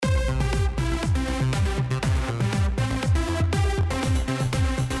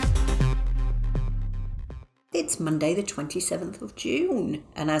It's Monday the 27th of June,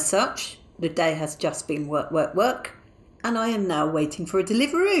 and as such, the day has just been work, and I am now waiting for a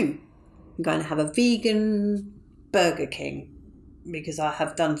Deliveroo. I'm going to have a vegan Burger King because I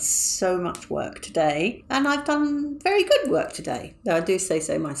have done so much work today, and I've done very good work today, though I do say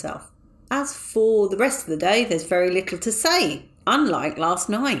so myself. As for the rest of the day, there's very little to say, unlike last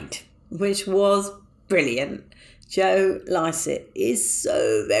night, which was brilliant. Joe Lycett is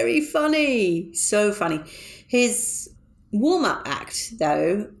so very funny. So funny. His warm-up act,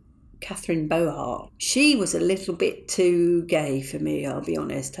 though, Catherine Bohart, she was a little bit too gay for me, I'll be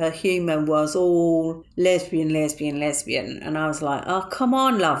honest. Her humour was all lesbian. And I was like, oh, come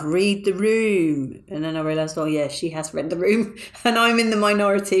on, love, read the room. And then I realised, oh, yeah, she has read the room. And I'm in the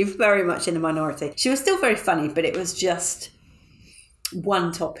minority, very much in the minority. She was still very funny, but it was just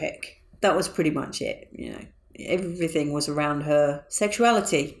one topic. That was pretty much it, you know. Everything was around her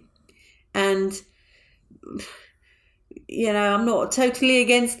sexuality. And, you know, I'm not totally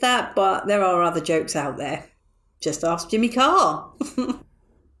against that, but there are other jokes out there. Just ask Jimmy Carr.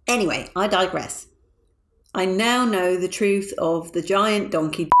 Anyway, I digress. I now know the truth of the giant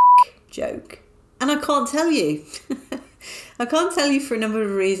donkey joke. And I can't tell you. I can't tell you for a number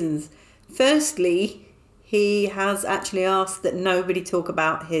of reasons. Firstly, he has actually asked that nobody talk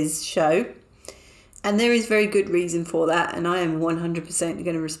about his show. And there is very good reason for that, and I am 100%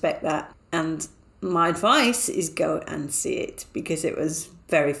 going to respect that. And my advice is go and see it, because it was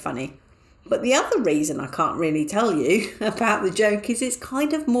very funny. But the other reason I can't really tell you about the joke is it's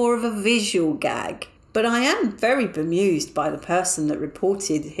kind of more of a visual gag. But I am very bemused by the person that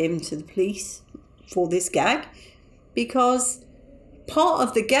reported him to the police for this gag, because part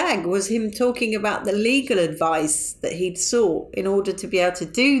of the gag was him talking about the legal advice that he'd sought in order to be able to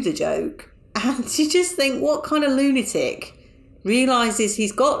do the joke. And you just think, what kind of lunatic realises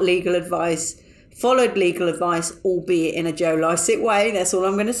he's got legal advice, followed legal advice, albeit in a Joe Lycett way, that's all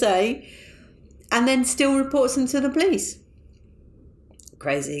I'm going to say, and then still reports him to the police.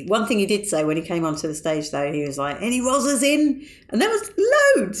 Crazy. One thing he did say when he came onto the stage, though, he was like, any Rozzers in? And there was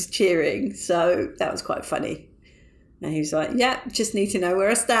loads cheering, so that was quite funny. And he was like, yeah, just need to know where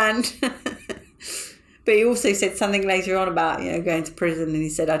I stand. But he also said something later on about, you know, going to prison, and he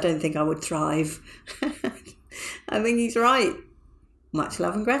said, I don't think I would thrive. I think he's right. Much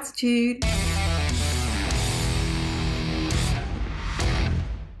love and gratitude.